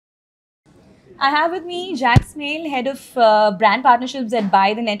I have with me Smail, head of brand partnerships at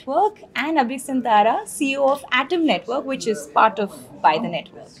Buy the Network, and Abhik Santara, CEO of Atom Network, which is part of Buy the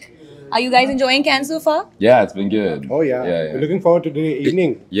Network. Are you guys enjoying Cannes so far? Yeah, it's been good. Oh yeah. Yeah. We're looking forward to the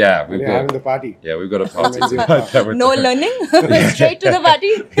evening. Yeah, We're having the party. Yeah, we've got a party tonight. No learning, straight to the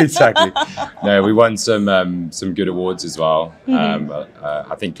party. Exactly. No, we won some good awards as well.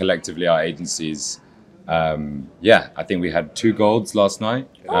 I think collectively our agencies, I think we had 2 golds last night.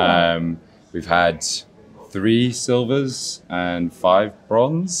 We've had 3 silvers and 5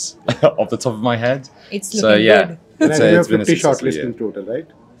 bronze off the top of my head. It's looking good. It's been a 50 shortlist in total, right?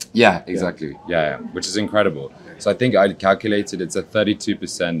 Yeah, exactly. Yeah, which is incredible. So I think I calculated it's a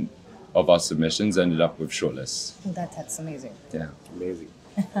 32% of our submissions ended up with shortlists. Oh, that's amazing. Yeah, Amazing.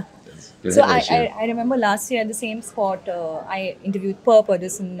 So I remember last year at the same spot, I interviewed Per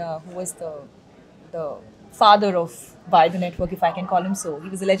Pedersen, who was the father of Buy the Network, if I can call him so. He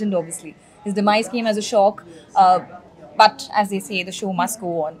was a legend, obviously. His demise came as a shock. But as they say, the show must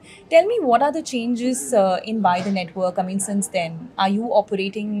go on. Tell me, what are the changes in Buy the Network? I mean, since then, are you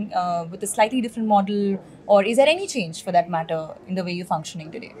operating with a slightly different model, or is there any change for that matter in the way you're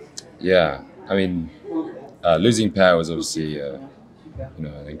functioning today? Yeah, I mean, losing Per was obviously an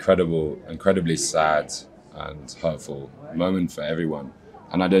incredibly sad and hurtful moment for everyone.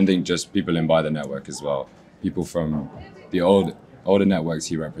 And I don't think just people in Buy the Network as well. People from the older networks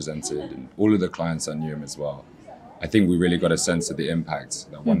he represented and all of the clients that knew him as well. I think we really got a sense of the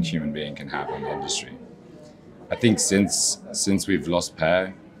impact that one human being can have on the industry. I think since we've lost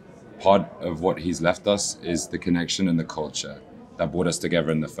Per, part of what he's left us is the connection and the culture that brought us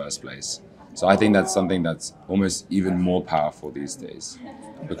together in the first place. So I think that's something that's almost even more powerful these days,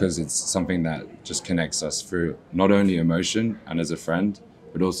 because it's something that just connects us through not only emotion and as a friend,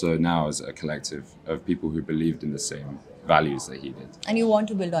 but also now as a collective of people who believed in the same values that he did. And you want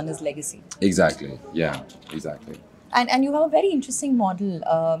to build on his legacy. Exactly. Yeah, exactly. And you have a very interesting model.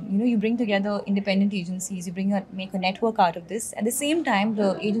 You bring together independent agencies. You make a network out of this. At the same time,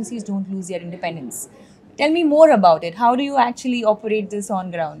 the agencies don't lose their independence. Tell me more about it. How do you actually operate this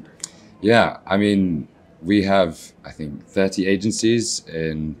on ground? Yeah, I mean, we have, I think, 30 agencies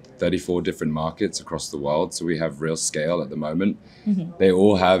in 34 different markets across the world. So we have real scale at the moment. They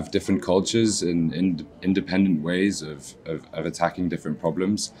all have different cultures and independent ways of attacking different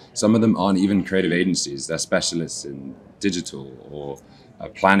problems. Some of them aren't even creative agencies. They're specialists in digital or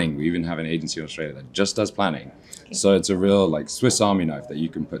planning. We even have an agency in Australia that just does planning. Okay. So it's a real Swiss Army knife that you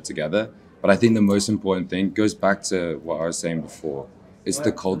can put together. But I think the most important thing goes back to what I was saying before. It's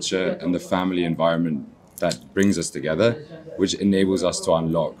the culture and the family environment that brings us together, which enables us to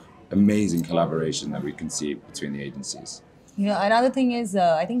unlock amazing collaboration that we can see between the agencies. Another thing is,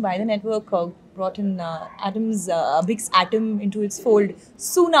 I think Buy the Network brought in Abhik's Atom into its fold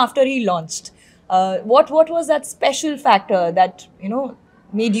soon after he launched. What was that special factor that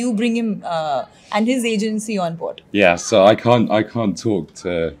made you bring him and his agency on board? Yeah, so I can't talk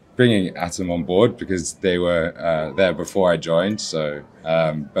to bringing Atom on board because they were there before I joined. So,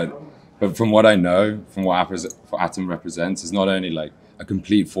 but from what I know, from what Atom represents, is not only a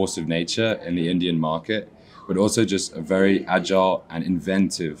complete force of nature in the Indian market, but also just a very agile and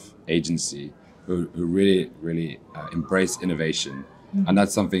inventive agency who really embrace innovation. And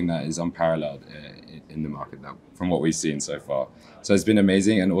that's something that is unparalleled in the market from what we've seen so far. So it's been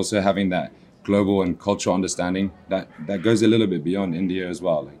amazing, and also having that global and cultural understanding that goes a little bit beyond India as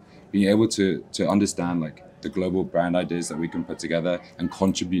well. Being able to understand the global brand ideas that we can put together and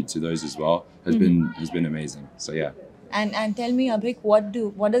contribute to those as well has been amazing. So yeah. And tell me, Abhik,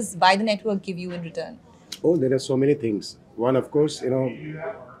 what does Buy the Network give you in return? Oh, there are so many things. One, of course,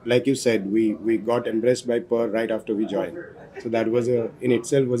 like you said, we got embraced by Per right after we joined. So that was in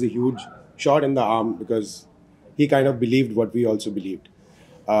itself was a huge shot in the arm, because he kind of believed what we also believed.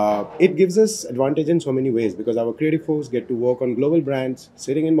 It gives us advantage in so many ways, because our creative folks get to work on global brands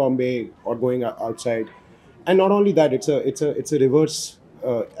sitting in Bombay or going outside. And not only that, it's a reverse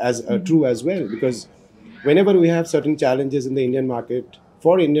true as well, because whenever we have certain challenges in the Indian market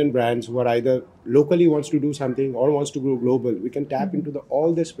for Indian brands who are either locally wants to do something or wants to go global, we can tap into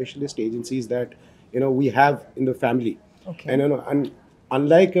all the specialist agencies that we have in the family. Okay. And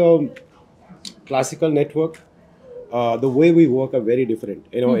unlike a classical network, the way we work are very different.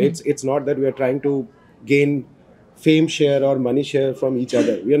 It's not that we are trying to gain fame share or money share from each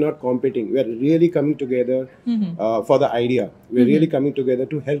other. We are not competing. We are really coming together for the idea. We are really coming together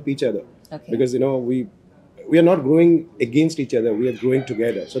to help each other. Okay. Because we are not growing against each other. We are growing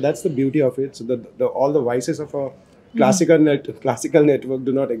together. So that's the beauty of it. So all the vices of a classical network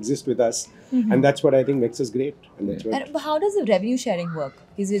do not exist with us, and that's what I think makes us great. And that's what. And how does the revenue sharing work?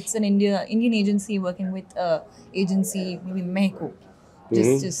 Because it's an Indian agency working with agency maybe Mexico.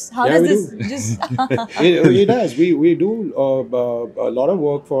 Just how Yeah, does we this do. just It does. We do a lot of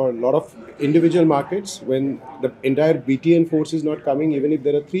work for a lot of individual markets when the entire BTN force is not coming. Even if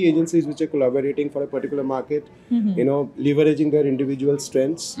there are 3 agencies which are collaborating for a particular market, leveraging their individual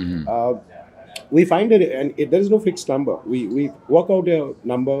strengths. We find it, and there is no fixed number. We work out a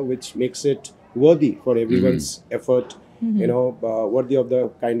number which makes it worthy for everyone's effort. Worthy of the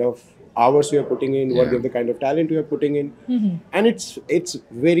kind of hours we are putting in, worthy of the kind of talent we are putting in, and it's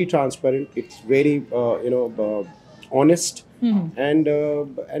very transparent. It's very honest, and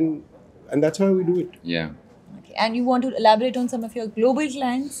that's how we do it. Yeah. okay. And you want to elaborate on some of your global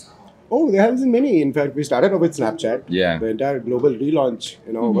clients? Oh, there have been many. In fact, we started off with Snapchat. Yeah. The entire global relaunch,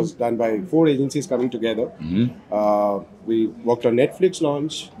 was done by 4 agencies coming together. We worked on Netflix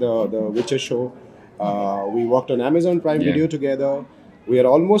launch, the Witcher show. We worked on Amazon Prime Video together. We are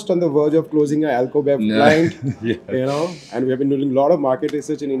almost on the verge of closing our Alcobev client. And we have been doing a lot of market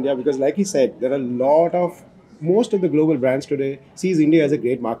research in India because, like he said, there are most of the global brands today sees India as a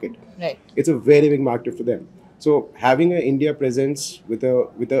great market. Right. It's a very big market for them. So having an India presence with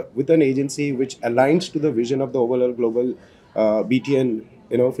an agency which aligns to the vision of the overall global BTN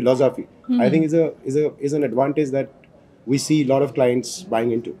philosophy, I think is an advantage that we see a lot of clients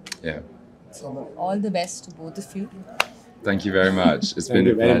buying into. Yeah. So all the best to both of you. Thank you very much. It's Thank been a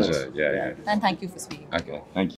you very much. pleasure. Yeah. And thank you for speaking. Okay. Thank you.